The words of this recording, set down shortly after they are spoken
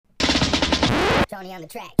Tony on the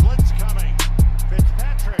track. Blitz coming.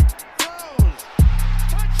 Fitzpatrick throws.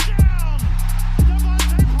 Touchdown!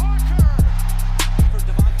 Devontae Parker! For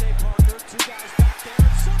Devontae Parker, two guys back there,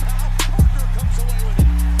 and somehow Parker comes away with it.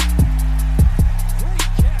 Great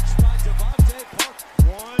catch by Devontae Parker.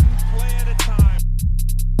 One play at a time.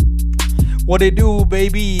 What it do,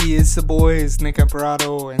 baby? It's the boys, Nick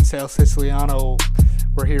Imperato and Sal Siciliano.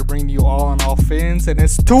 We're here bringing you all on all fins, and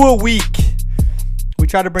it's 2 a week. We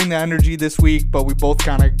try to bring the energy this week, but we both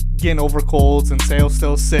kind of getting over colds, and Sal's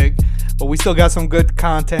still sick. But we still got some good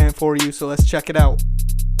content for you, so let's check it out.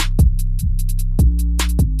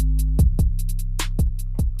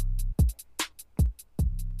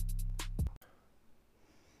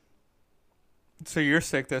 So you're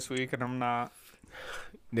sick this week, and I'm not.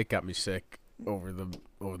 Nick got me sick over the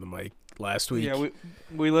mic last week. Yeah,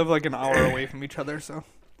 we live like an hour away from each other, so.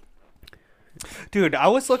 Dude, I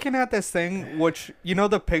was looking at this thing, which, you know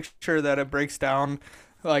the picture that it breaks down,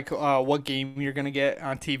 like what game you're going to get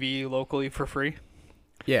on TV locally for free?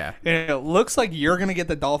 Yeah. And it looks like you're going to get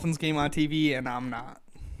the Dolphins game on TV, and I'm not.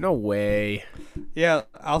 No way. Yeah,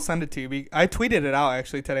 I'll send it to you. I tweeted it out,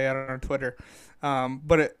 actually, today on our Twitter. I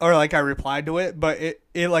replied to it, but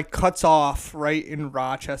it like cuts off right in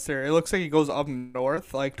Rochester. It looks like it goes up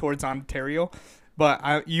north, like towards Ontario.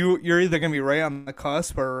 But you're either gonna be right on the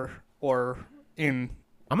cusp or in.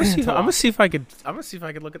 I'm gonna see if I could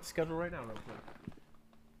look at the schedule right now.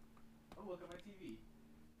 Oh, look at my TV.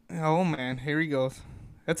 Oh man, here he goes.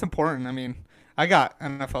 That's important. I mean, I got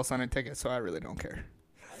NFL Sunday tickets, so I really don't care.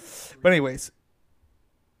 But anyways.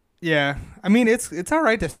 Yeah, I mean it's all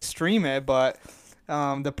right to stream it, but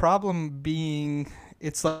the problem being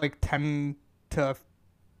it's like 10 to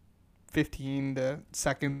 15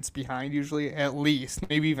 seconds behind usually, at least,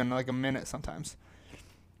 maybe even like a minute sometimes.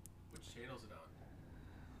 Which channel is it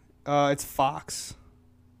on? It's Fox,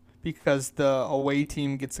 because the away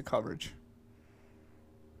team gets the coverage.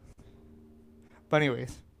 But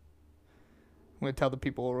anyways, I'm gonna tell the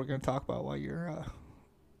people what we're gonna talk about while you're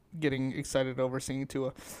getting excited over seeing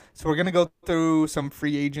Tua. So we're going to go through some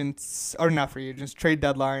trade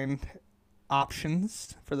deadline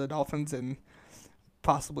options for the Dolphins and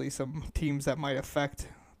possibly some teams that might affect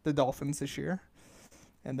the Dolphins this year.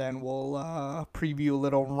 And then we'll preview a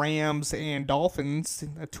little Rams and Dolphins,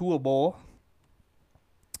 a Tua Bowl.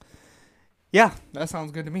 Yeah, that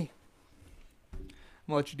sounds good to me. I'm going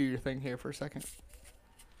to let you do your thing here for a second.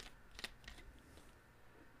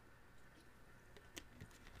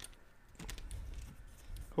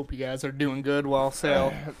 Hope you guys are doing good while Sal.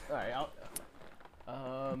 All right.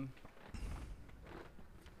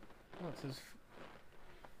 What's this?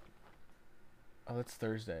 Oh, it's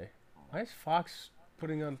Thursday. Why is Fox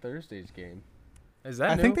putting on Thursday's game? Is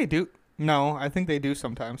that I new? think they do. No, I think they do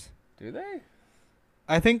sometimes. Do they?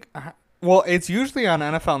 I think. Well, it's usually on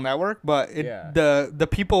NFL Network, but the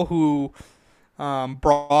people who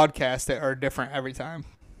broadcast it are different every time,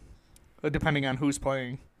 depending on who's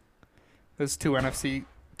playing. There's two NFC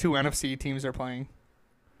teams are playing.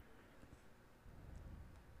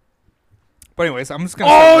 But anyways, I'm just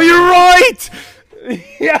gonna. Oh, you're right.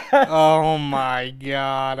 Yeah. Oh my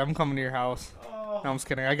God, I'm coming to your house. No, I'm just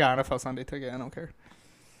kidding. I got an NFL Sunday ticket. I don't care.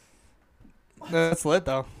 That's lit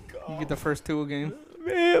though. You get the first Tua game.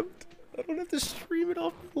 Man, I don't have to stream it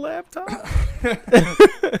off the laptop.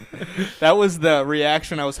 That was the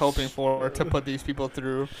reaction I was hoping for to put these people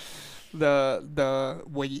through the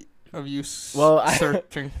weight of you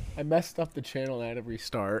searching. I messed up the channel. I had to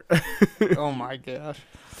restart. Oh my gosh.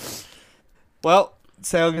 Well,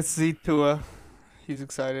 Sal gets to see Tua. He's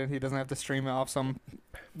excited. He doesn't have to stream it off some.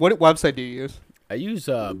 What website do you use? I use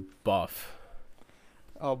Buff.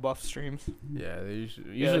 Oh, Buff Streams. Yeah, they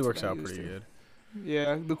usually that's works what I out use pretty too. good.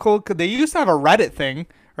 Yeah, they used to have a Reddit thing,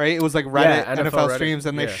 right? It was like Reddit Yeah, NFL Reddit, Streams,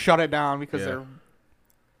 and they yeah. shut it down because they're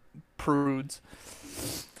prudes.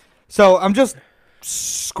 So I'm just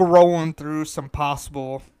scrolling through some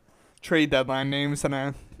possible trade deadline names, and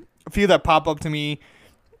a few that pop up to me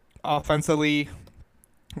offensively.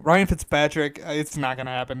 Ryan Fitzpatrick, it's not going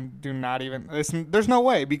to happen. There's no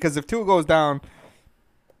way, because if Tua goes down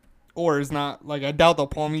or is not, like, I doubt they'll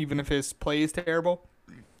pull him even if his play is terrible.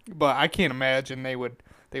 But I can't imagine they would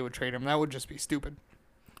trade him. That would just be stupid.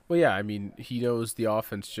 Well, yeah, I mean, he knows the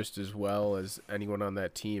offense just as well as anyone on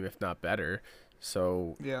that team, if not better.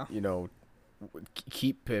 So, yeah,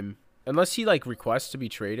 keep him unless he like requests to be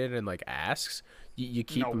traded and like asks. You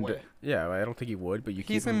keep him. Yeah, I don't think he would, but you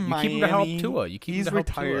keep him. You keep him to help Tua. He's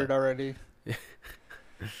retired already.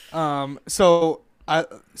 So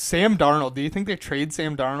Sam Darnold. Do you think they trade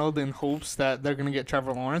Sam Darnold in hopes that they're going to get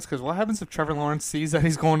Trevor Lawrence? Because what happens if Trevor Lawrence sees that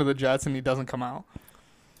he's going to the Jets and he doesn't come out?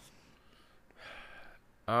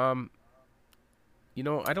 I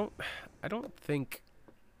don't think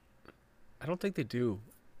they do.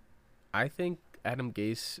 I think Adam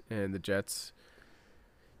Gase and the Jets.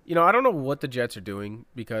 I don't know what the Jets are doing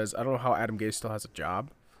because I don't know how Adam Gase still has a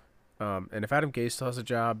job. And if Adam Gase still has a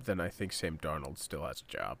job, then I think Sam Darnold still has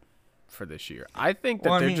a job for this year. I think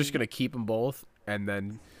that they're just going to keep them both and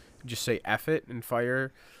then just say F it and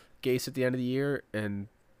fire Gase at the end of the year and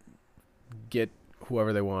get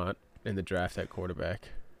whoever they want in the draft at quarterback.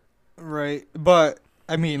 Right. But,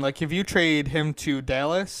 I mean, like, if you trade him to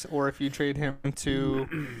Dallas or if you trade him to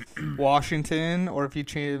Washington or if you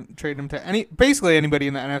trade him to basically anybody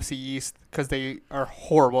in the NFC East because they are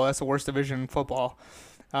horrible. That's the worst division in football.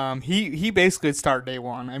 He basically would start day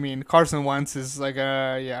one. I mean, Carson Wentz is like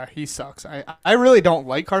he sucks. I really don't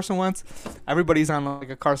like Carson Wentz. Everybody's on like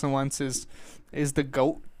a Carson Wentz is the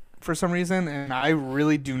GOAT for some reason, and I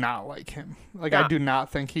really do not like him. Like, I do not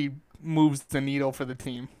think he moves the needle for the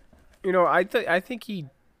team. I think he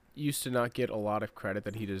used to not get a lot of credit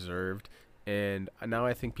that he deserved, and now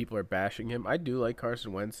I think people are bashing him. I do like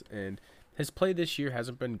Carson Wentz, and his play this year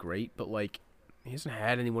hasn't been great, but like he hasn't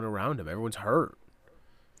had anyone around him. Everyone's hurt.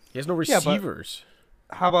 He has no receivers.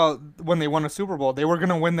 Yeah, how about when they won a Super Bowl? They were going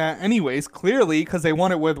to win that anyways, clearly, because they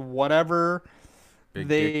won it with whatever Big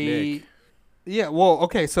Dick Nick. Yeah, well,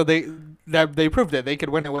 okay, so they proved it. They could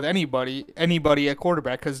win it with anybody at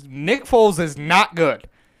quarterback because Nick Foles is not good.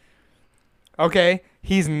 Okay?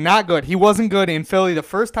 He's not good. He wasn't good in Philly the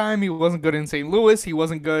first time. He wasn't good in St. Louis. He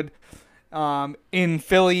wasn't good in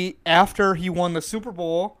Philly after he won the Super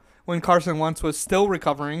Bowl when Carson Wentz was still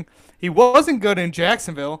recovering. He wasn't good in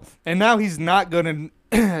Jacksonville, and now he's not good in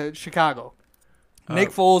Chicago. Nick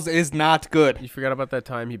Foles is not good. You forgot about that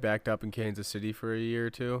time he backed up in Kansas City for a year or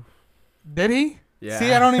two? Did he? Yeah.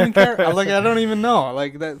 See, I don't even care. I don't even know.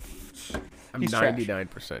 Like that. I'm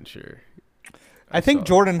 99% sure. I think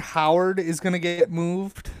Jordan Howard is going to get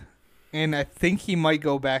moved, and I think he might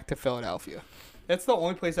go back to Philadelphia. That's the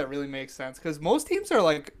only place that really makes sense because most teams are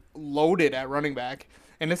like loaded at running back.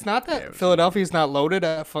 And it's not that Philadelphia's not loaded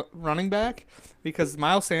at running back because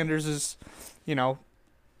Miles Sanders is,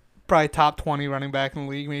 probably top 20 running back in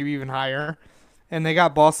the league, maybe even higher. And they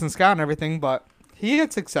got Boston Scott and everything, but he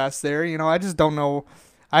had success there. I just don't know.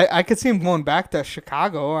 I could see him going back to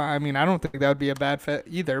Chicago. I mean, I don't think that would be a bad fit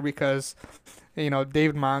either because,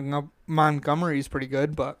 David Montgomery is pretty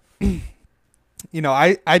good, but,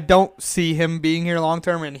 I don't see him being here long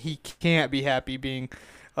term, and he can't be happy being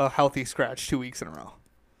a healthy scratch 2 weeks in a row.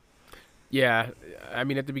 Yeah, I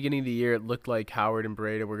mean, at the beginning of the year, it looked like Howard and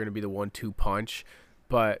Breida were going to be the 1-2 punch,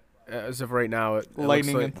 but as of right now, it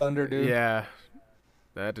lightning looks and thunder, dude. Yeah,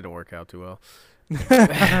 that didn't work out too well.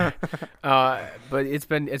 But it's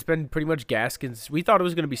been pretty much Gaskins. We thought it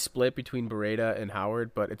was going to be split between Breida and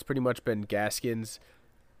Howard, but it's pretty much been Gaskins,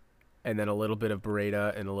 and then a little bit of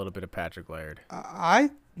Breida and a little bit of Patrick Laird.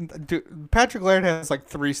 Patrick Laird has like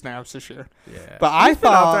 3 snaps this year. Yeah, but I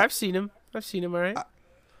thought I've seen him. All right.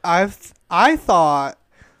 I thought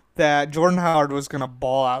that Jordan Howard was gonna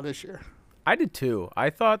ball out this year. I did too. I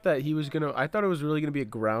thought that he was gonna. I thought it was really gonna be a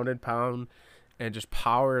ground and pound, and just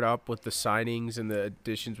power it up with the signings and the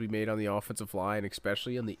additions we made on the offensive line,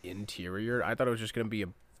 especially on the interior. I thought it was just gonna be a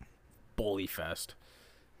bully fest,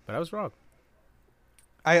 but I was wrong.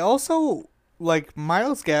 I also like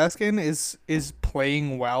Myles Gaskin is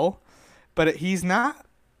playing well, but he's not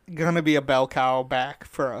gonna be a bell cow back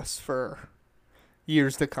for us for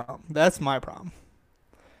years to come. That's my problem.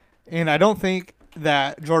 And I don't think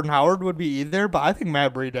that Jordan Howard would be either, but I think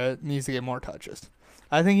Matt Breida needs to get more touches.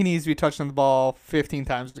 I think he needs to be touching the ball 15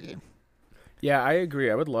 times a game. Yeah, I agree.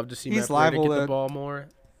 I would love to see Matt Breida get the ball more,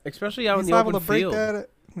 especially out in the open field.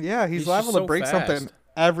 He's liable to break something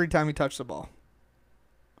every time he touches the ball.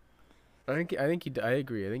 I agree. I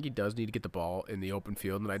think he does need to get the ball in the open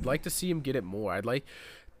field, and I'd like to see him get it more. I'd like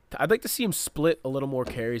to see him split a little more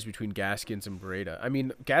carries between Gaskins and Breida. I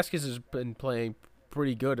mean, Gaskins has been playing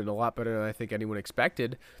pretty good and a lot better than I think anyone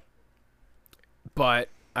expected. But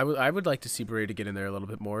I would like to see Breida get in there a little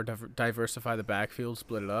bit more, diversify the backfield,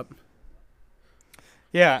 split it up.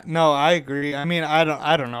 Yeah, no, I agree. I mean, I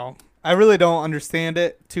don't know. I really don't understand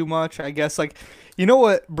it too much. I guess like, you know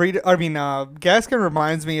what, Gaskin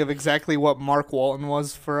reminds me of exactly what Mark Walton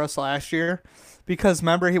was for us last year, because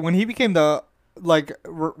remember when he became the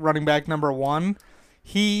running back number 1,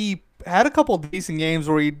 he had a couple decent games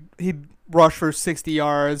where he'd rush for 60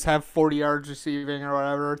 yards, have 40 yards receiving or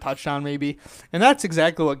whatever, touchdown maybe, and that's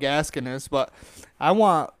exactly what Gaskin is. But I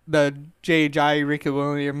want the J.J. Ricky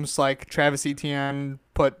Williams, like Travis Etienne,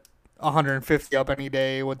 put 150 up any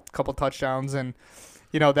day with a couple touchdowns, and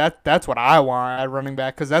that's what I want at running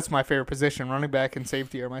back because that's my favorite position. Running back and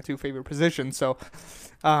safety are my two favorite positions. So,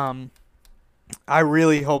 I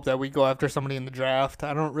really hope that we go after somebody in the draft.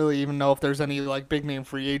 I don't really even know if there's any like big name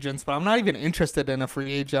free agents, but I'm not even interested in a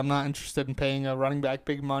free agent. I'm not interested in paying a running back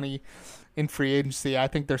big money in free agency. I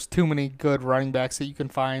think there's too many good running backs that you can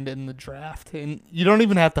find in the draft, and you don't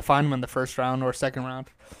even have to find them in the first round or second round.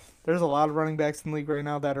 There's a lot of running backs in the league right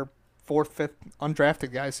now that are fourth, fifth,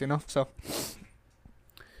 undrafted guys. So,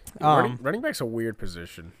 running back's a weird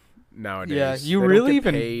position nowadays. Yeah, you they really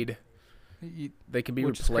don't get even paid. They can be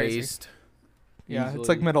which is crazy. replaced. Yeah, it's easily.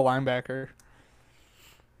 like middle linebacker.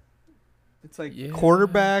 It's like Yeah.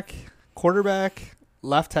 quarterback,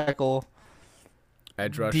 left tackle,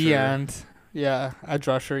 Edge rusher. D end, edge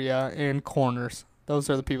rusher, and corners. Those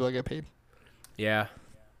are the people that get paid. Yeah.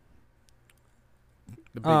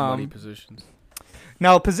 The big money Um, positions.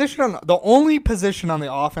 Now, the only position on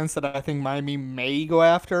the offense that I think Miami may go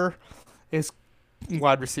after is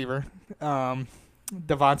wide receiver.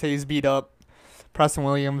 Devontae's beat up. Preston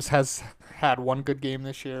Williams has had one good game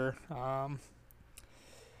this year.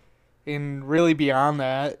 And really beyond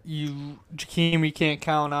that, Jakeem you can't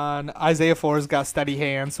count on. Isaiah Ford's got steady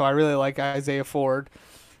hands, so I really like Isaiah Ford.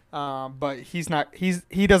 But he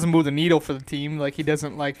doesn't move the needle for the team. Like he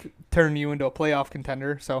doesn't like turn you into a playoff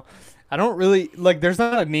contender. So I don't really like. There's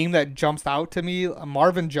not a name that jumps out to me.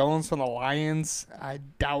 Marvin Jones from the Lions. I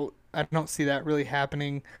don't see that really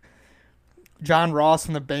happening. John Ross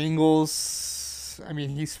from the Bengals. I mean,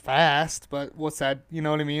 he's fast, but what's that? You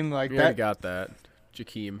know what I mean? Like We that. already got that.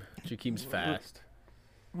 Jakeem's fast.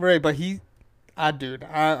 Right, but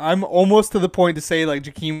I'm almost to the point to say like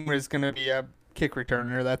Jakeem is gonna be a kick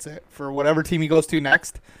returner. That's it for whatever team he goes to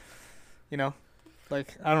next.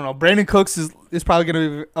 Like I don't know. Brandon Cooks is probably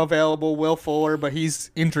gonna be available. Will Fuller, but he's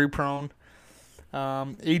injury prone.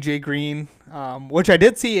 AJ Green, which I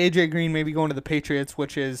did see AJ Green maybe going to the Patriots,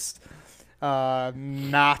 which is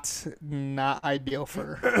not ideal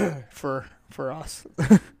for us.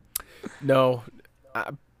 No.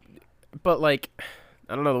 But, like,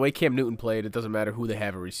 I don't know. The way Cam Newton played, it doesn't matter who they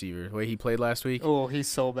have a receiver. The way he played last week, Oh, he's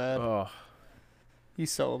so bad. oh,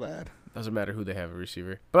 He's so bad. doesn't matter who they have a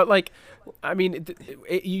receiver. But, like, I mean,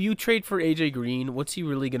 you trade for A.J. Green, what's he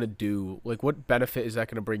really going to do? Like, what benefit is that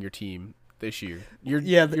going to bring your team this year? You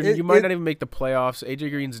might not even make the playoffs. A.J.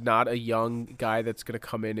 Green's not a young guy that's going to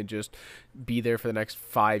come in and just be there for the next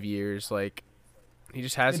 5 years. Like, he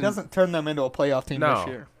just It hasn't. doesn't turn them into a playoff team this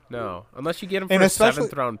year. No, unless you get him for And a especially-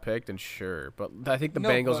 7th round pick, then sure. But I think the No,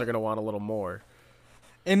 Bengals but- are going to want a little more.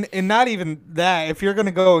 And not even that. If you're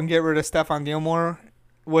gonna go and get rid of Stephon Gilmore,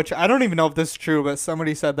 which I don't even know if this is true, but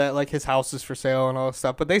somebody said that like his house is for sale and all this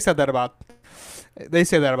stuff. But they say that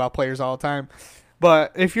about players all the time.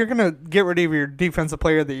 But if you're gonna get rid of your defensive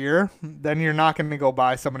player of the year, then you're not gonna go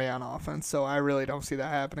buy somebody on offense. So I really don't see that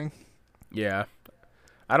happening. Yeah,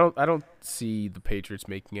 I don't see the Patriots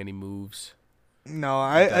making any moves. No,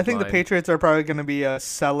 I think the Deadline. Patriots are probably gonna be a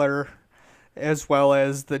seller, as well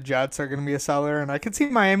as the Jets are gonna be a seller, and I can see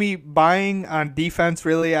Miami buying on defense.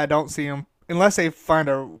 Really, I don't see them unless they find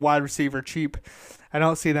a wide receiver cheap. I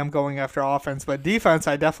don't see them going after offense, but defense,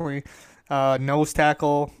 I definitely nose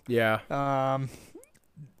tackle. Yeah,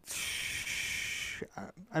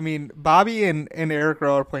 I mean, Bobby and Eric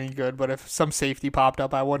Rowe are playing good, but if some safety popped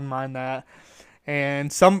up, I wouldn't mind that. And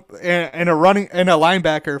a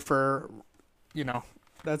linebacker for,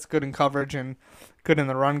 that's good in coverage and good in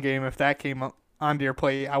the run game. If that came onto your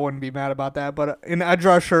plate, I wouldn't be mad about that. But an edge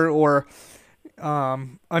rusher or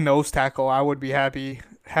a nose tackle, I would be happy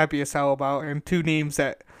as hell about. And two names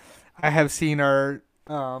that I have seen are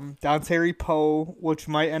Dontari Poe, which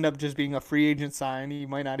might end up just being a free agent sign. You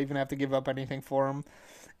might not even have to give up anything for him.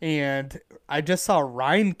 And I just saw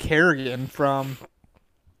Ryan Kerrigan from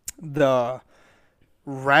the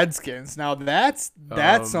Redskins. Now that's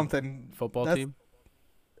something. football team.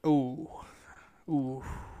 Ooh, All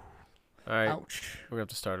right, ouch. we're gonna have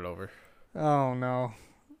to start it over. Oh no,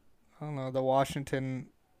 the Washington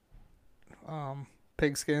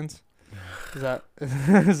Pigskins.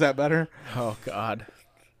 Is that better? Oh God.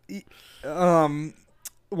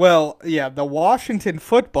 Well, yeah, the Washington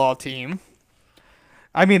football team.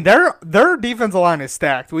 I mean, their defensive line is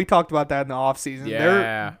stacked. We talked about that in the offseason.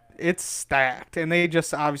 Yeah. It's stacked, and they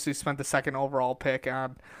just obviously spent the second overall pick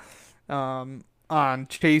on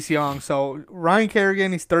Chase Young. So Ryan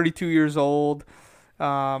Kerrigan, he's 32 years old.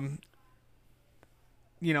 Even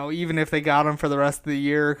if they got him for the rest of the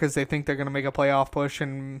year because they think they're going to make a playoff push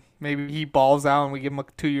and maybe he balls out and we give him a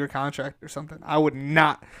 2-year contract or something, I would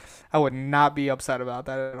not be upset about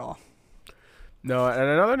that at all. No, and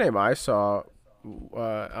another name I saw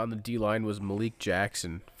on the D line was Malik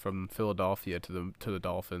Jackson from Philadelphia to the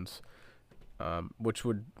Dolphins, which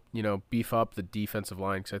would beef up the defensive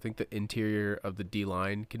line because I think the interior of the D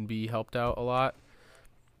line can be helped out a lot,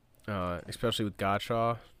 especially with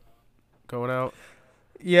Gottschall going out.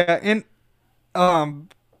 Yeah, and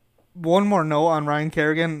one more note on Ryan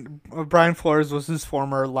Kerrigan. Brian Flores was his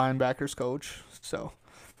former linebackers coach, so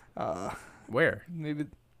Where? maybe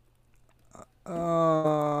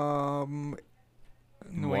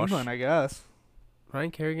New Wash- England, I guess.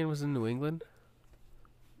 Ryan Kerrigan was in New England.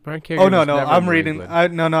 Brian Oh Kerrigan. no, was no, never in I'm New reading.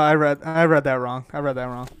 England. I read that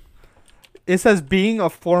wrong. It says being a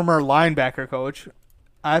former linebacker coach.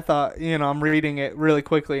 I thought, I'm reading it really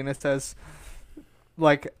quickly, and it says,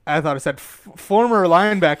 like, I thought it said former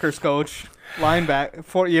linebackers coach,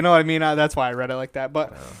 for, you know what I mean? That's why I read it like that.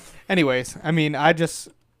 But, anyways, I mean, I just,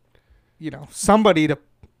 somebody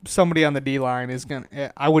on the D line is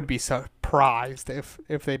gonna. I would be surprised if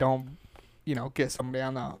they don't, get somebody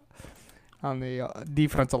on the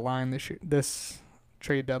defensive line this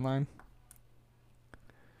trade deadline.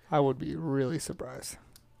 I would be really surprised.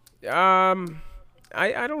 I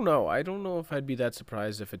don't know. I don't know if I'd be that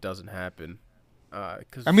surprised if it doesn't happen.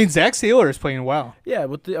 Cause I mean, Zach Sealer is playing well. yeah, I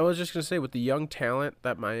was just gonna say with the young talent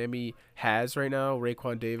that Miami has right now,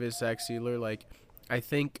 Raekwon Davis, Zach Sealer, like I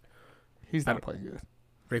think He's not playing good.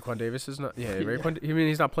 Raekwon Davis is not. Yeah, Yeah. Raekwon. I mean,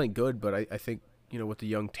 he's not playing good, but I think with the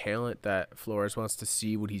young talent that Flores wants to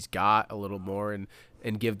see what he's got a little more and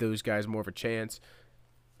give those guys more of a chance.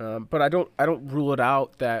 But I don't rule it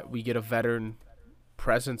out that we get a veteran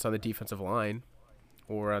presence on the defensive line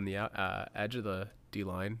or on the edge of the D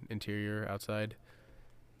line, interior, outside.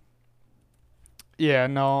 Yeah,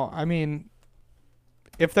 no, I mean,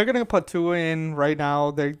 if they're gonna put Tua in right now,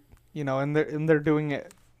 and they're doing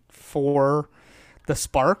it for the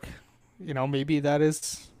spark, maybe that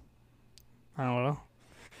is, I don't know,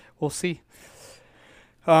 we'll see.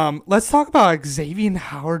 Let's talk about Xavier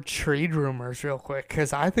Howard trade rumors real quick,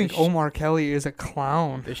 because I think Omar Kelly is a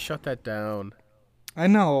clown. They shut that down. I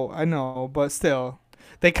know, but still,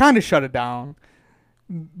 they kind of shut it down.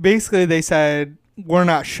 Basically, they said, we're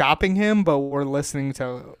not shopping him, but we're listening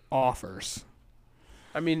to offers.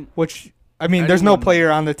 I mean, There's no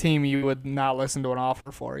player on the team you would not listen to an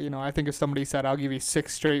offer for. I think if somebody said, I'll give you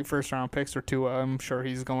 6 straight first-round picks or 2, I'm sure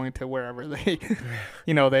he's going to wherever they,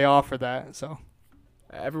 they offer that. So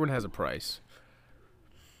everyone has a price,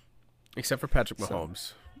 except for Patrick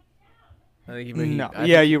Mahomes. I think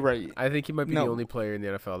you're right. I think he might be the only player in the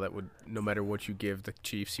NFL that would, no matter what you give the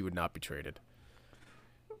Chiefs, he would not be traded.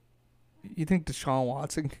 You think Deshaun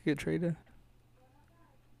Watson could get traded?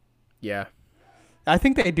 Yeah. I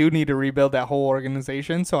think they do need to rebuild that whole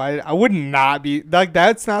organization. So I would not be like,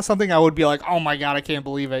 that's not something I would be like, oh my God, I can't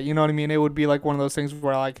believe it. You know what I mean? It would be like one of those things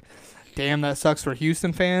where like, damn, that sucks for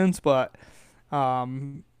Houston fans, but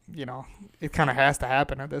it kind of has to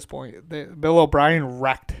happen at this point. Bill O'Brien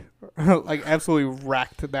wrecked, like absolutely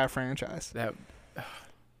wrecked that franchise.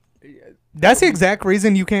 That's the exact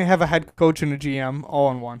reason you can't have a head coach and a GM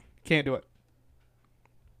all in one. Can't do it.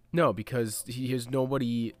 No, because he has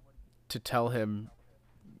nobody to tell him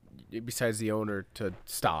besides the owner to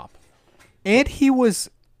stop. And he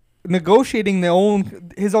was negotiating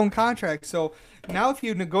his own contract. So now if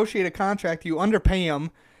you negotiate a contract, you underpay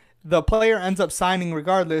him. The player ends up signing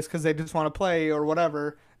regardless because they just want to play or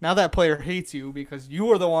whatever. Now that player hates you because you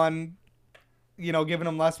were the one, giving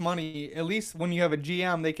them less money. At least when you have a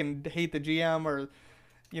GM, they can hate the GM or,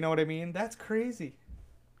 you know what I mean? That's crazy.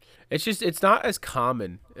 It's not as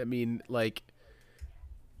common. I mean, like,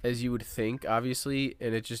 as you would think, obviously,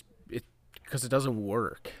 and because it doesn't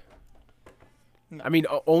work. No. I mean,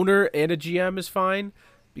 owner and a GM is fine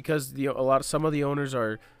because some of the owners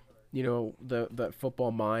are, that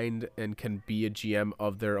football mind and can be a GM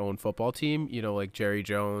of their own football team. Like Jerry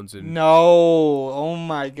Jones and oh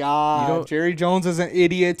my God, Jerry Jones is an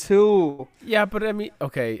idiot too. Yeah, but I mean,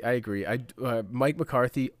 okay, I agree. Mike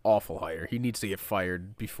McCarthy, awful hire. He needs to get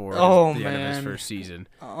fired before the end of his first season.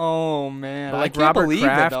 Oh man, but I can't Robert believe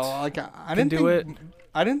Kraft it though. Like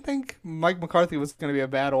I didn't think Mike McCarthy was going to be a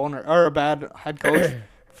bad owner or a bad head coach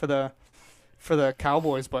for the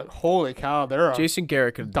Cowboys, but holy cow, they're Jason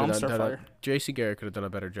Garrett could have dumpster fire. Jason Garrett could have done a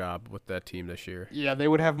better job with that team this year. Yeah, they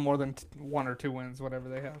would have more than 1 or 2 wins, whatever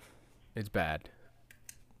they have. It's bad.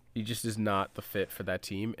 He just is not the fit for that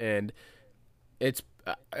team, and it's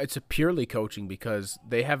a purely coaching because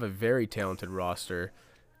they have a very talented roster,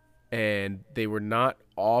 and they were not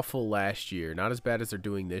awful last year, not as bad as they're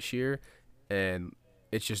doing this year, and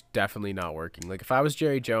it's just definitely not working. Like if I was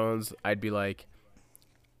Jerry Jones, I'd be like,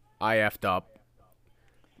 I effed up.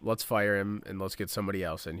 Let's fire him and let's get somebody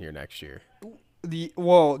else in here next year.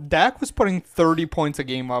 Dak was putting 30 points a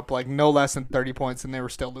game up, like no less than 30 points, and they were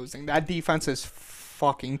still losing. That defense is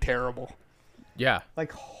fucking terrible. Yeah.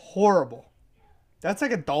 Like horrible. That's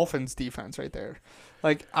like a Dolphins defense right there.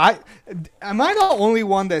 Like am I the only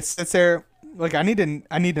one that sits there? Like I need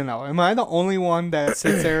to know. Am I the only one that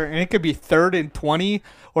sits there and it could be 3rd and 20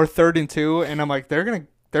 or 3rd and 2, and I'm like they're gonna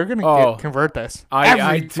convert this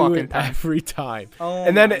I do fucking it time. every time. Oh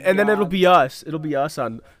and then my it'll God. be us. It'll be us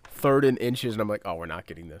on 3rd and inches, and I'm like, oh, we're not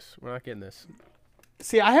getting this. We're not getting this.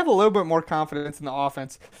 See, I have a little bit more confidence in the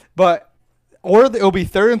offense, or it'll be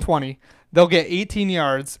 3rd and 20. They'll get 18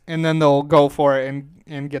 yards, and then they'll go for it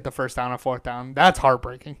and get the first down or 4th down. That's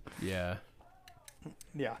heartbreaking. Yeah.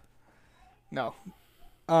 Yeah. No.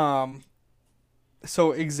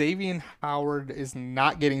 So Xavier Howard is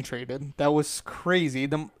not getting traded. That was crazy.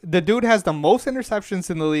 The dude has the most interceptions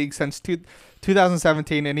in the league since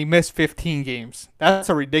 2017, and he missed 15 games. That's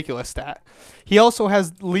a ridiculous stat. He also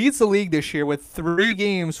leads the league this year with 3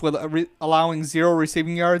 games with allowing 0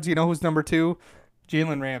 receiving yards. You know who's number 2?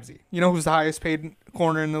 Jalen Ramsey. You know who's the highest paid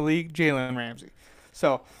corner in the league? Jalen Ramsey.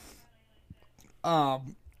 So,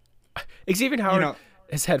 Xavier Howard know-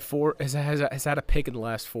 has had a pick in the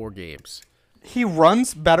last 4 games. he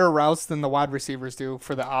runs better routes than the wide receivers do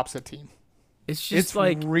for the opposite team. It's just It's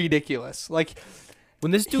like ridiculous. Like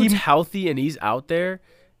when this dude's healthy and he's out there,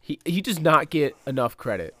 he does not get enough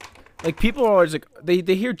credit. Like people are always like they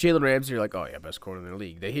hear Jalen Ramsey, you're like, oh yeah, best corner in the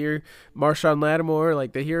league. They hear Marshawn Lattimore,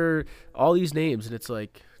 like they hear all these names, and it's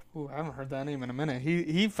like, ooh, I haven't heard that name in a minute.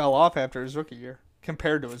 He fell off after his rookie year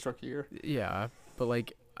compared to his rookie year. yeah, but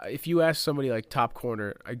like if you ask somebody like top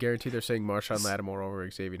corner, I guarantee they're saying Marshawn Lattimore over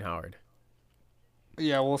Xavier Howard.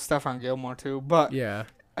 Yeah, well, Stephon Gilmore too. But Yeah,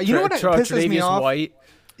 you know what pisses me Tre'Davious off? White.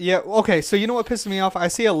 Yeah, okay. So you know what pisses me off? I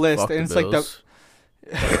see a list Fuck and the it's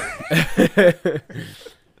like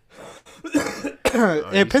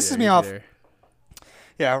it pisses me off.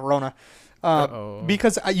 Yeah, Rona. Uh-oh.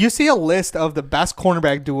 Because you see a list of the best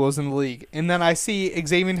cornerback duos in the league, and then I see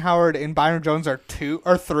Xavier Howard and Byron Jones are 2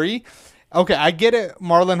 or 3. Okay, I get it.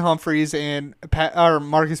 Marlon Humphreys and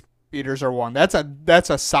Marcus Peters are 1. That's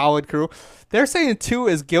a solid crew. They're saying 2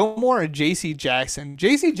 is Gilmore and J.C. Jackson.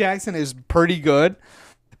 J.C. Jackson is pretty good,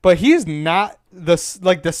 but he's not the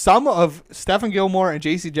sum of Stephon Gilmore and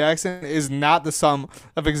J.C. Jackson is not the sum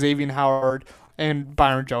of Xavier Howard and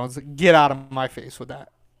Byron Jones. Get out of my face with that,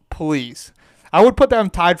 please. I would put them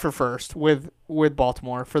tied for first with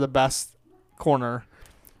Baltimore for the best corner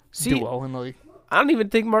duo in the league. I don't even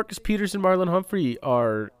think Marcus Peters and Marlon Humphrey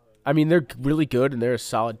are. I mean, they're really good and they're a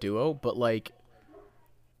solid duo, but like,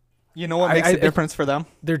 You know what makes the difference for them?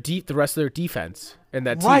 they're deep. The rest of their defense and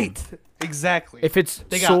that team. Right, exactly. If it's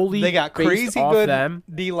They got solely based crazy off good them,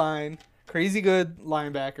 D line, crazy good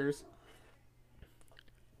linebackers,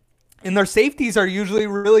 and their safeties are usually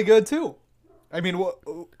really good too. I mean,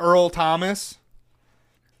 Earl Thomas.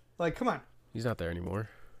 Like, come on. he's not there anymore.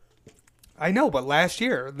 I know, but last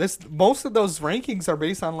year, most of those rankings are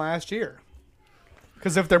based on last year.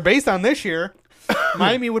 Because if they're based on this year,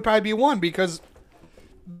 Miami would probably be 1 because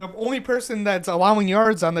the only person that's allowing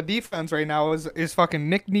yards on the defense right now is fucking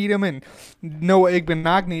Nick Needham and Noah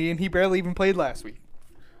Igbenogany, and he barely even played last week.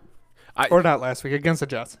 Or not last week, against the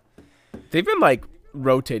Jets. They've been like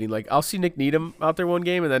rotating. Like I'll see Nick Needham out there one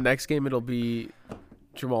game, and then next game it'll be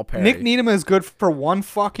Jamal Perry. Nick Needham is good for 1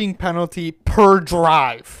 fucking penalty per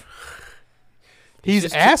drive. He's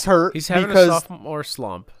just- ass hurt He's having a because sophomore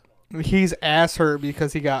slump. he's ass hurt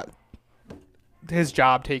because he got his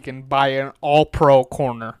job taken by an all-pro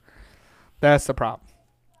corner. That's the problem.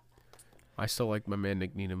 I still like my man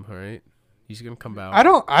Nick Needham. All right, he's gonna come out.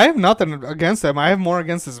 I have nothing against him. I have more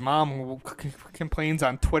against his mom who complains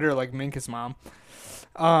on Twitter like Minka's mom.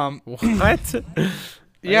 What?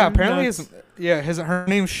 Yeah, I'm apparently nuts. her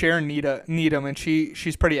name's Sharon Needham, and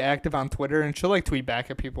she's pretty active on Twitter, and she'll like tweet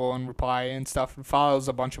back at people and reply and stuff, and follows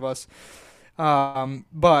a bunch of us.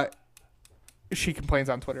 But she complains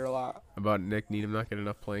on Twitter a lot. About Nick Needham not getting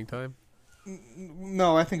enough playing time.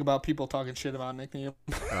 No, I think about people talking shit about Nick Needham,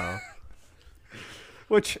 Oh,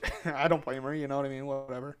 which I don't blame her. You know what I mean?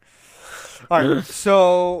 Whatever. All right,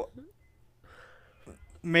 so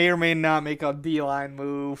may or may not make a D-line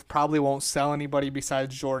move. Probably won't sell anybody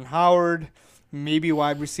besides Jordan Howard. Maybe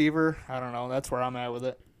wide receiver. I don't know. That's where I'm at with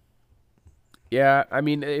it. yeah. I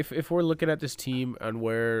mean, if we're looking at this team and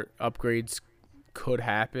where upgrades could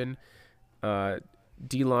happen,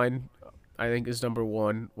 D line I think is number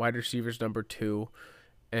 1, wide receivers number 2,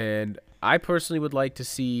 and I personally would like to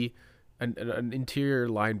see an interior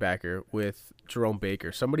linebacker with Jerome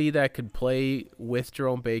Baker, somebody that could play with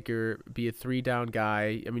Jerome Baker, be a 3-down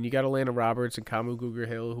guy. I mean, you got Atlanta Roberts and Kamu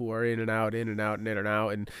Grugier-Hill who are in and out,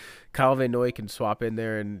 and Kyle Van Noy can swap in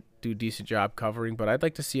there and do a decent job covering. But I'd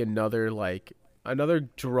like to see another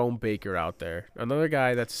Jerome Baker out there, another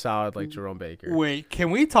guy that's solid like Jerome Baker. Wait,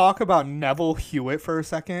 can we talk about Neville Hewitt for a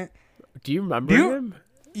second? Do you remember him?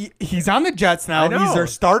 He's on the Jets now. I know. He's their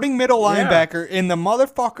starting middle Yeah. linebacker, and the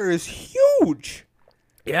motherfucker is huge.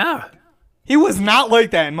 Yeah. He was not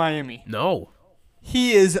like that in Miami. No.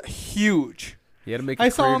 He is huge. He had to make a I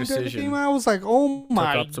saw career him during the decision. game, and I was like, oh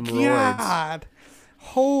my up some roids. God.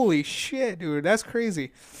 Holy shit, dude. That's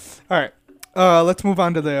crazy. All right. Let's move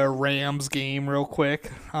on to the Rams game real quick.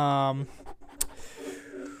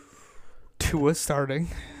 Tua starting.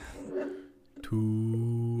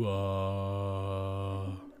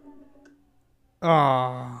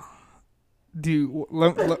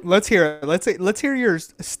 Let's hear it. Let's hear your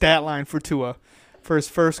stat line for Tua for his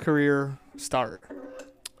first career start.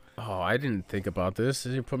 Oh, I didn't think about this.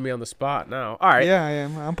 You put me on the spot now. All right. Yeah, I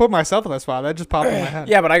am. I'm putting myself in that spot. That just popped in my head.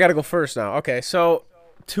 Yeah, but I got to go first now. Okay, so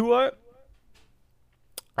Tua,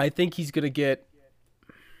 I think he's going to get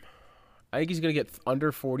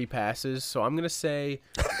under 40 passes. So I'm going to say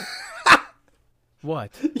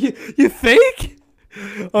what? You think?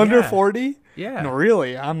 Under Yeah. 40? Yeah. No,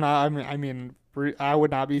 really. I'm not. I mean, I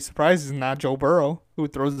would not be surprised. It's not Joe Burrow who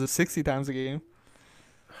throws it 60 times a game.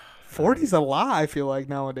 40's a lot, I feel like,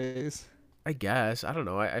 nowadays. I guess. I don't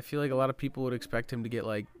know. I feel like a lot of people would expect him to get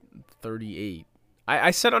like 38.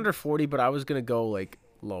 I said under 40, but I was going to go like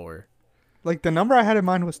lower. Like, the number I had in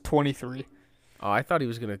mind was 23. Oh, I thought he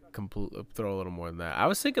was going to throw a little more than that. I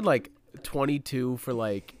was thinking like 22 for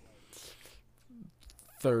like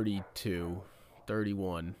 32,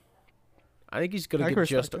 31. I think he's going to get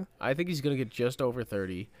just it. I think he's going to get just over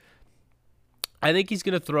 30. I think he's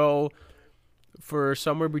going to throw for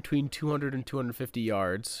somewhere between 200 and 250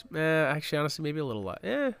 yards. Actually, honestly, maybe a little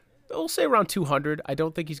less. We'll say around 200. I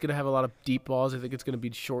don't think he's going to have a lot of deep balls. I think it's going to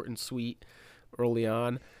be short and sweet early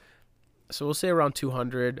on. So we'll say around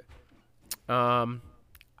 200. I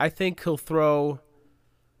think he'll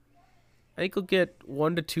get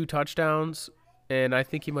 1 to 2 touchdowns, and I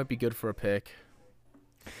think he might be good for a pick.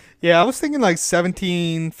 Yeah, I was thinking like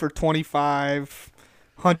 17 for 25,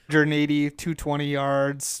 180, 220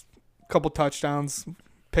 yards, couple touchdowns,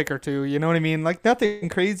 pick or two. You know what I mean? Like nothing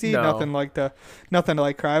crazy, No. nothing to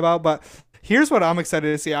like cry about. But here's what I'm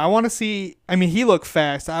excited to see. I want to see. I mean, he looked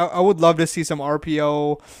fast. I would love to see some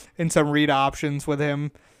RPO and some read options with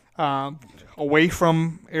him, away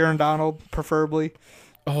from Aaron Donald, preferably.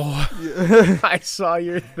 Oh, I saw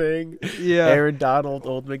your thing. Yeah. Aaron Donald,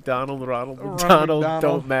 Old McDonald, Ronald McDonald,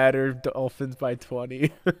 don't matter. Dolphins by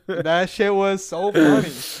 20. That shit was so funny.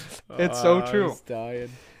 It's so I true. was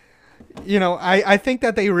dying. You know, I think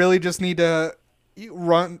that they really just need to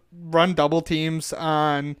run double teams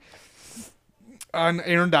on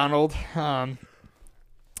Aaron Donald.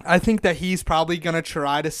 I think that he's probably going to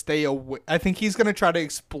try to stay away. I think he's going to try to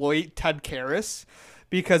exploit Ted Karras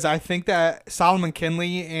because I think that Solomon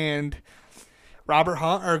Kinley and Robert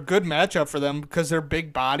Hunt are a good matchup for them because they're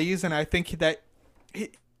big bodies, and I think that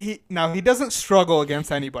he doesn't struggle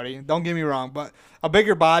against anybody. Don't get me wrong, but a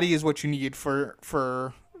bigger body is what you need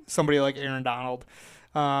for somebody like Aaron Donald.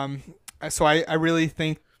 So I really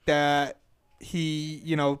think that he,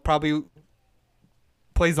 probably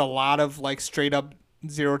plays a lot of like straight up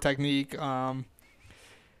zero technique.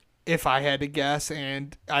 If I had to guess,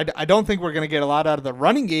 and I don't think we're going to get a lot out of the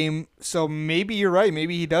running game, so maybe you're right.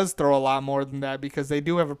 Maybe he does throw a lot more than that because they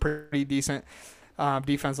do have a pretty decent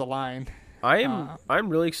defensive line. I'm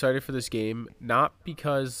really excited for this game, not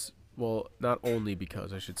only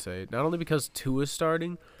because Tua is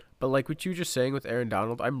starting, but like what you were just saying with Aaron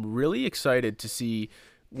Donald, I'm really excited to see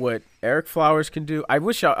what Eric Flowers can do. I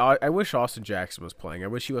wish Austin Jackson was playing. I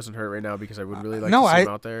wish he wasn't hurt right now because I would really like to see him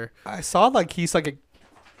out there. I saw like he's like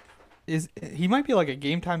he might be like a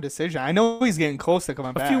game time decision. I know he's getting close to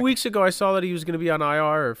coming back. A few weeks ago, I saw that he was going to be on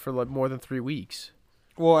IR for like more than 3 weeks.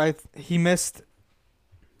 Well, he missed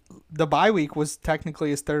the bye week was technically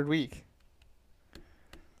his 3rd week.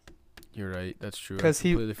 You're right. That's true. Because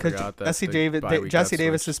Jesse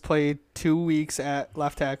Davis has played 2 weeks at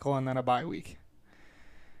left tackle and then a bye week.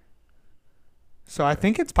 So I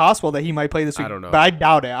think it's possible that he might play this week. I don't know. But I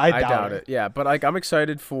doubt it. I doubt it. Yeah, but like I'm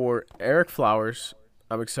excited for Eric Flowers.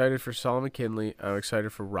 I'm excited for Solomon Kinley. I'm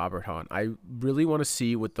excited for Robert Hunt. I really want to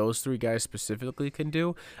see what those 3 guys specifically can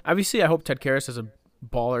do. Obviously, I hope Ted Karras has a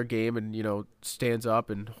baller game and, stands up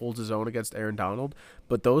and holds his own against Aaron Donald.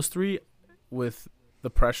 But those 3, with the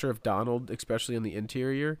pressure of Donald, especially in the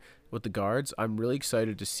interior, with the guards, I'm really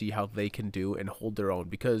excited to see how they can do and hold their own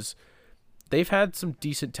because they've had some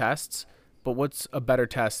decent tests, but what's a better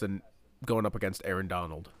test than going up against Aaron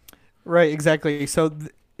Donald? Right, exactly. So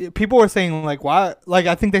people were saying like, why? Like,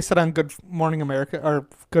 I think they said on Good Morning America or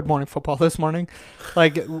Good Morning Football this morning,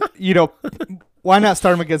 like, why not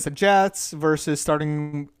start him against the Jets versus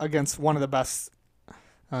starting against one of the best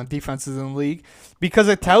defenses in the league? Because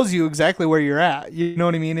it tells you exactly where you're at. You know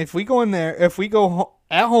what I mean? If we go in there, if we go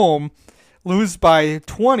at home, lose by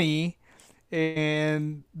 20,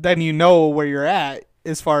 and then you know where you're at.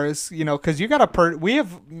 As far as, because you got to we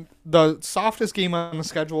have the softest game on the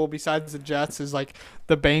schedule besides the Jets is like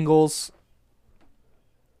the Bengals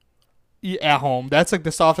at home. That's like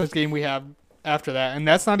the softest game we have after that. And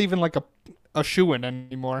that's not even like a shoo-in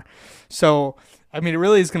anymore. So, I mean, it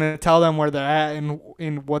really is going to tell them where they're at and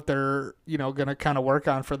in what they're, going to kind of work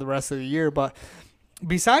on for the rest of the year. But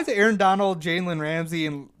besides Aaron Donald, Jalen Ramsey,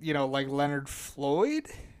 and, like Leonard Floyd,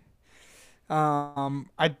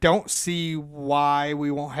 I don't see why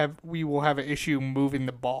we will have an issue moving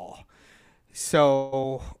the ball.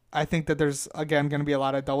 So I think that there's again going to be a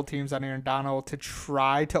lot of double teams on Aaron Donald to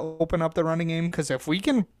try to open up the running game, because if we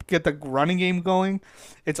can get the running game going,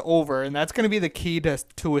 it's over, and that's going to be the key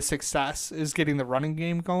to a success is getting the running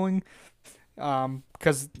game going.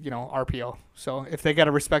 Because RPO. So if they got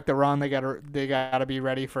to respect the run, they got to be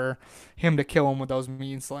ready for him to kill him with those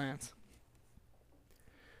mean slants.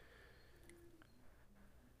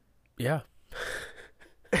 Yeah.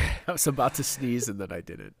 I was about to sneeze and then I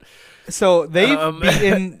didn't. So they've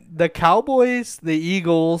beaten the Cowboys, the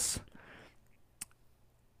Eagles,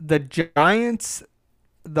 the Giants,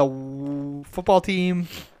 the football team,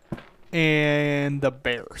 and the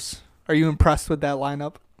Bears. Are you impressed with that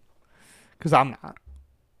lineup? Because I'm not.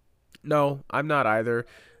 No, I'm not either.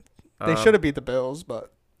 They should have beat the Bills,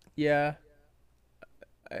 but yeah.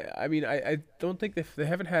 I mean, I don't think they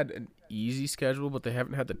haven't had an easy schedule, but they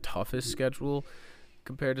haven't had the toughest schedule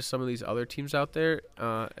compared to some of these other teams out there.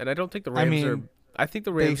 And I don't think the Rams are. I think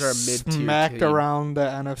the Rams are a mid-tier smacked team. around the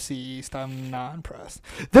NFC East. I'm not impressed.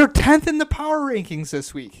 They're 10th in the power rankings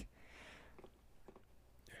this week.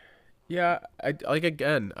 Yeah,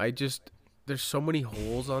 there's so many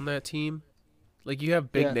holes on that team. Like, you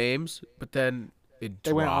have big names, but then it drops.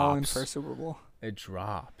 They went all in for a Super Bowl. It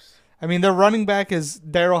drops. I mean, their running back is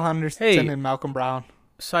Darrell Henderson and Malcolm Brown.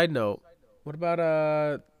 Side note, what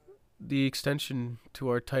about the extension to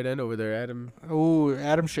our tight end over there, Adam? Ooh,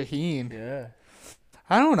 Adam Shaheen. Yeah.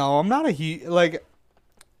 I don't know. I'm not I like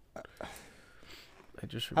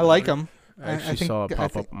him. I actually saw it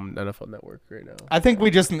pop up on NFL Network right now. I think we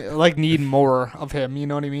just need more of him. You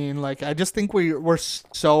know what I mean? Like, I just think we're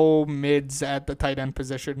so mids at the tight end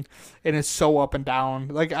position, and it's so up and down.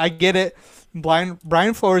 Like, I get it.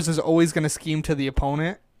 Brian Flores is always going to scheme to the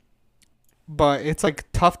opponent, but it's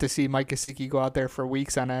like tough to see Mike Gesicki go out there for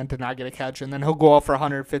weeks on end to not get a catch, and then he'll go out for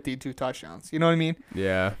 152 touchdowns. You know what I mean?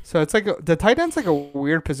 Yeah. So it's like the tight end's like a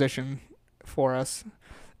weird position for us.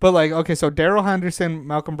 But, like, okay, so Darrell Henderson,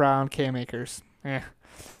 Malcolm Brown, Cam Akers,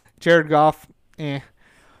 Jared Goff,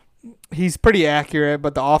 He's pretty accurate,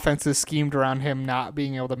 but the offense is schemed around him not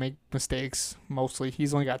being able to make mistakes, mostly.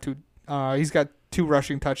 He's only got two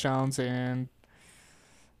rushing touchdowns and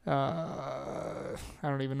I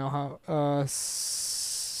don't even know how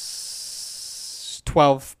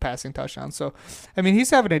 12 passing touchdowns. So, I mean,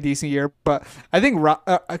 he's having a decent year, but I think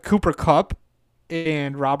Cooper Kupp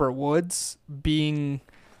and Robert Woods being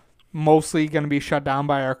mostly going to be shut down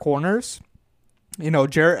by our corners. You know,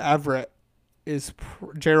 Gerald Everett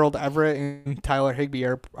and Tyler Higbee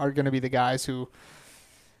are going to be the guys who,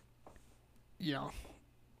 you know,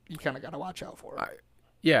 you kind of got to watch out for.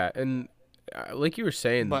 Yeah, and like you were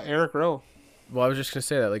saying. But Eric Rowe. Well, I was just going to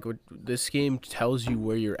say that. Like, this game tells you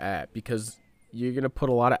where you're at because you're going to put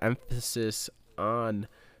a lot of emphasis on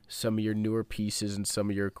some of your newer pieces and some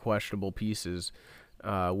of your questionable pieces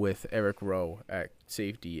with Eric Rowe at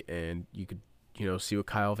safety. And you could, see what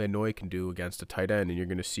Kyle Van Noy can do against a tight end. And you're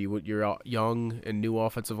going to see what your young and new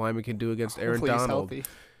offensive lineman can do against Aaron Donald. He's healthy.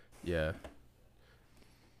 Yeah.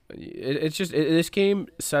 It's just this game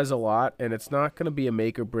says a lot, and it's not going to be a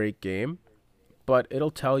make or break game, but it'll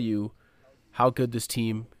tell you how good this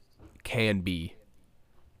team can be.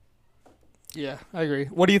 Yeah, I agree.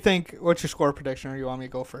 What do you think? What's your score prediction? Or you want me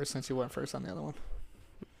to go first since you went first on the other one?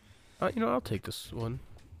 I'll take this one.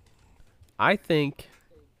 I think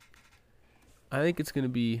it's going to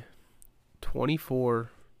be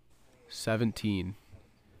 24-17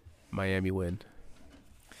 Miami win.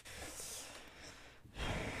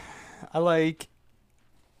 I like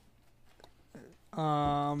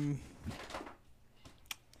 24-17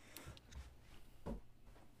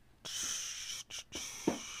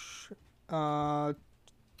 Uh,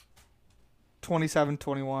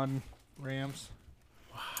 27-21 Rams.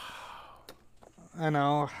 Wow. I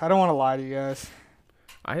know. I don't want to lie to you guys.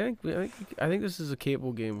 I think this is a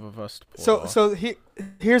capable game of us to pull So off. so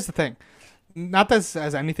here's the thing. Not that this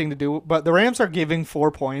has anything to do, but the Rams are giving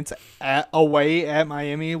 4 points away at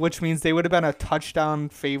Miami, which means they would have been a touchdown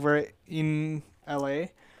favorite in LA.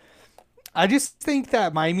 I just think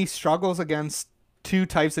that Miami struggles against two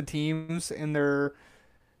types of teams in their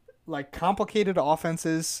like complicated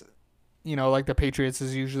offenses. You know, like the Patriots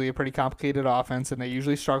is usually a pretty complicated offense, and they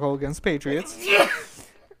usually struggle against Patriots.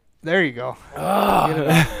 There you go. God,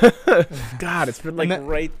 it's been like And then-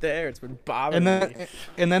 right there. It's been bothering me.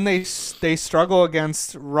 And then they struggle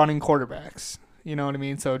against running quarterbacks. You know what I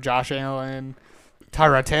mean? So Josh Allen,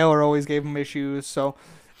 Tyrod Taylor always gave them issues. So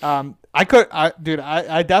I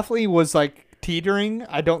definitely was like teetering.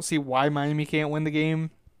 I don't see why Miami can't win the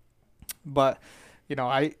game, but you know,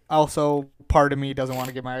 I also part of me doesn't want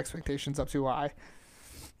to get my expectations up too high.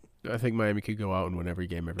 I think Miami could go out and win every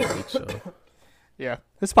game every week. So Yeah,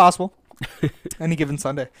 it's possible. Any given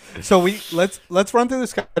Sunday. So let's run through the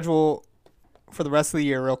schedule for the rest of the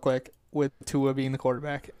year real quick with Tua being the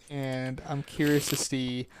quarterback, and I'm curious to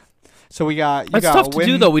see. So we got that's tough to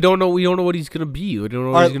do though. We don't know what he's gonna be. We don't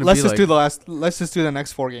know what he's gonna let's be just like. let's just do the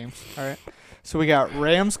next 4 games. All right. So we got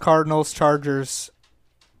Rams, Cardinals, Chargers,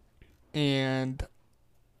 and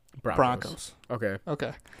Broncos. Okay.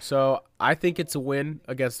 Okay. So I think it's a win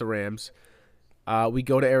against the Rams. We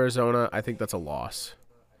go to Arizona. I think that's a loss.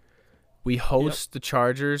 We host the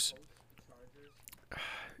Chargers.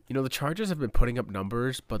 You know, the Chargers have been putting up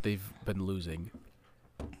numbers, but they've been losing.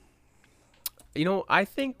 You know, I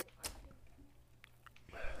think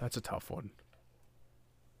that's a tough one.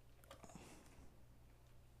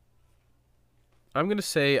 I'm gonna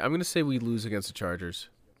say we lose against the Chargers,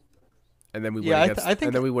 and then we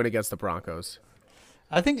win against the Broncos.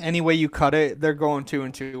 I think any way you cut it, they're going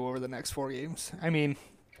 2-2 over the next 4 games. I mean,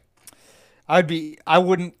 I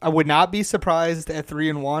would not be surprised at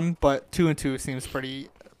 3-1, but 2-2 seems pretty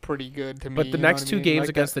good to me. But the you know next what I 2 mean? games Like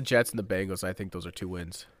against that. the Jets and the Bengals, I think those are 2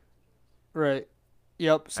 wins. Right.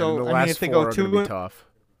 Yep. And So the I last mean, if they 4 go are gonna 2, be tough.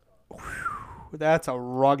 that's a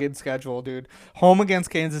rugged schedule, dude. Home against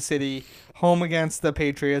Kansas City, home against the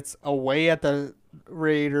Patriots, away at the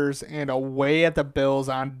Raiders, and away at the Bills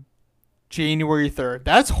on January 3rd.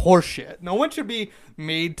 That's horseshit. No one should be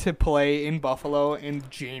made to play in Buffalo in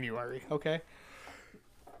January, okay?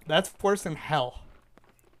 That's worse than hell.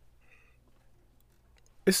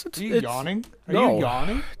 Are you yawning? Are No. you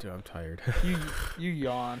yawning? Dude, I'm tired. You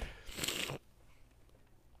yawned.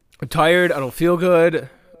 I'm tired. I don't feel good.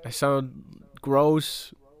 I sound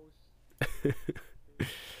gross.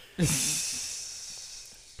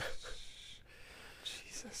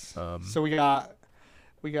 Jesus. So we got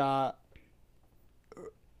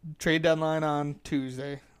trade deadline on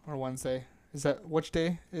Tuesday or Wednesday. Is that which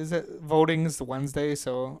day? Is it voting's the Wednesday?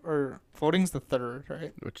 Or voting's the 3rd,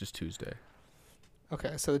 right? Which is Tuesday.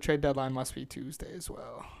 Okay, so the trade deadline must be Tuesday as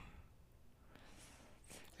well.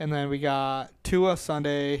 And then we got Tua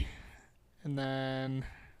Sunday, and then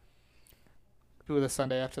Tua the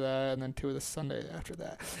Sunday after that, and then Tua the Sunday after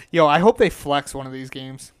that. Yo, I hope they flex one of these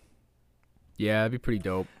games. Yeah, that'd be pretty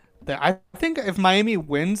dope. I think if Miami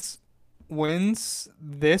wins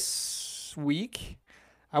this week,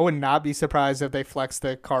 I would not be surprised if they flex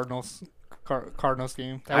the Cardinals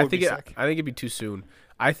game. That would be sick. I think it'd be too soon.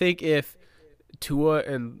 I think if Tua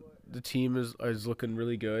and the team is looking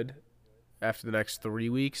really good after the next 3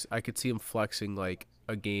 weeks, I could see him flexing like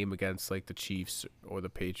a game against like the Chiefs or the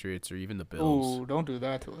Patriots or even the Bills. Ooh, don't do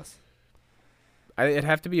that to us. It'd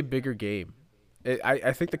have to be a bigger game.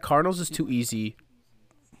 I think the Cardinals is too easy.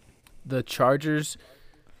 The Chargers.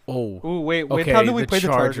 Oh. Ooh, wait. Okay, How do we the play the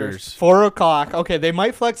Chargers. Chargers? 4:00. Okay, they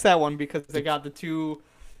might flex that one because they got the two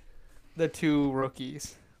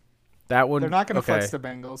rookies. That one. They're not going to okay. flex the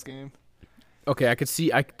Bengals game. Okay, I could see.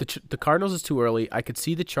 The Cardinals is too early. I could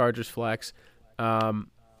see the Chargers flex. Broncos.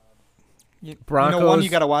 Broncos. One you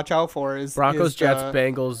got to watch out for is Broncos, is Jets, the-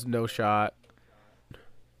 Bengals, no shot.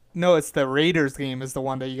 No, it's the Raiders game is the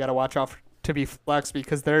one that you got to watch out for, to be flexed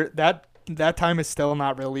because that time is still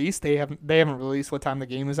not released. They haven't released what time the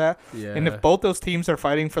game is at. Yeah. And if both those teams are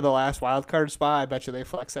fighting for the last wild card spot, I bet you they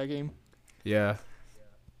flex that game. Yeah.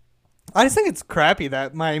 I just think it's crappy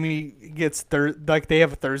that Miami gets they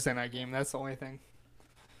have a Thursday night game. That's the only thing.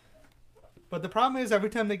 But the problem is every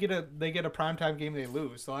time they get a primetime game, they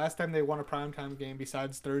lose. The last time they won a primetime game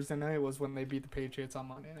besides Thursday night was when they beat the Patriots on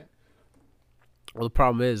Monday night. Well, the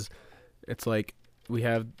problem is, it's like we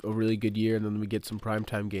have a really good year, and then we get some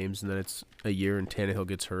primetime games, and then it's a year, and Tannehill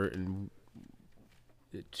gets hurt, and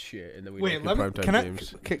shit, and then we Wait, don't let get me.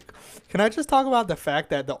 primetime games. Can I just talk about the fact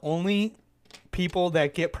that the only people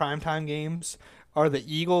that get primetime games are the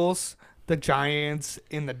Eagles, the Giants,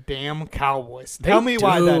 and the damn Cowboys? They Tell me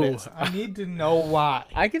why that do. is. I need to know why.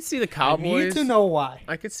 I could see the I Cowboys. need to know why.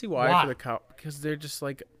 I could see why, Why? for the Cow because they're just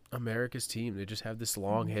like America's team. They just have this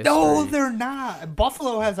long history. No, they're not.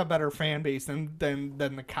 Buffalo has a better fan base than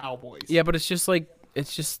the Cowboys. Yeah, but it's just like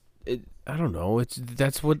I don't know.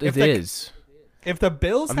 That's what If it is. If the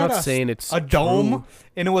Bills I'm had not saying it's a dome true.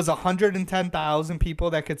 and it was 110,000 people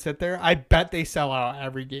that could sit there, I bet they sell out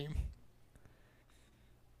every game.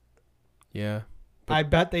 Yeah, I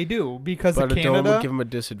bet they do because but of a dome Canada, would give them a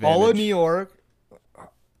disadvantage. all of New York.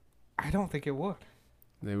 I don't think it would.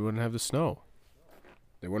 They wouldn't have the snow.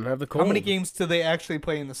 They wouldn't have the cold. How many games do they actually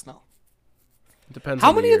play in the snow? It depends. How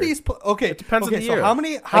on the many of year. these? Okay, It depends okay, on the so year. how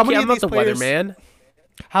many? How many I'm of not these the players? weatherman.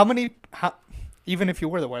 How many? Even if you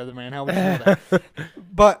were the weatherman, how would you know that?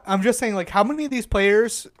 But I'm just saying, like, how many of these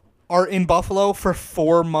players are in Buffalo for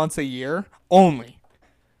 4 months a year only?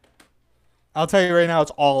 I'll tell you right now,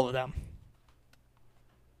 it's all of them.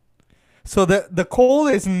 So the cold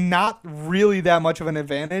is not really that much of an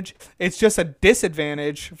advantage. It's just a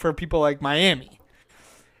disadvantage for people like Miami.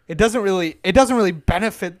 It doesn't really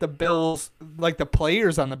benefit the Bills, like the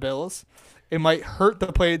players on the Bills. It might hurt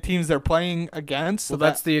the teams they're playing against. Well, so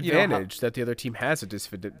that's the you know, advantage that the other team has a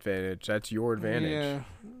disadvantage. That's your advantage.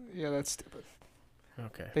 Yeah, that's stupid.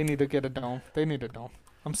 Okay. They need to get a dome. They need a dome.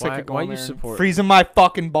 I'm sick Why- of why going you there and support- freezing my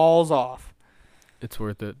fucking balls off. It's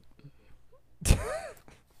worth it.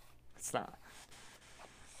 It's not.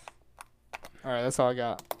 All right, that's all I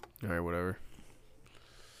got. All right, whatever.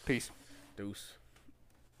 Peace. Deuce.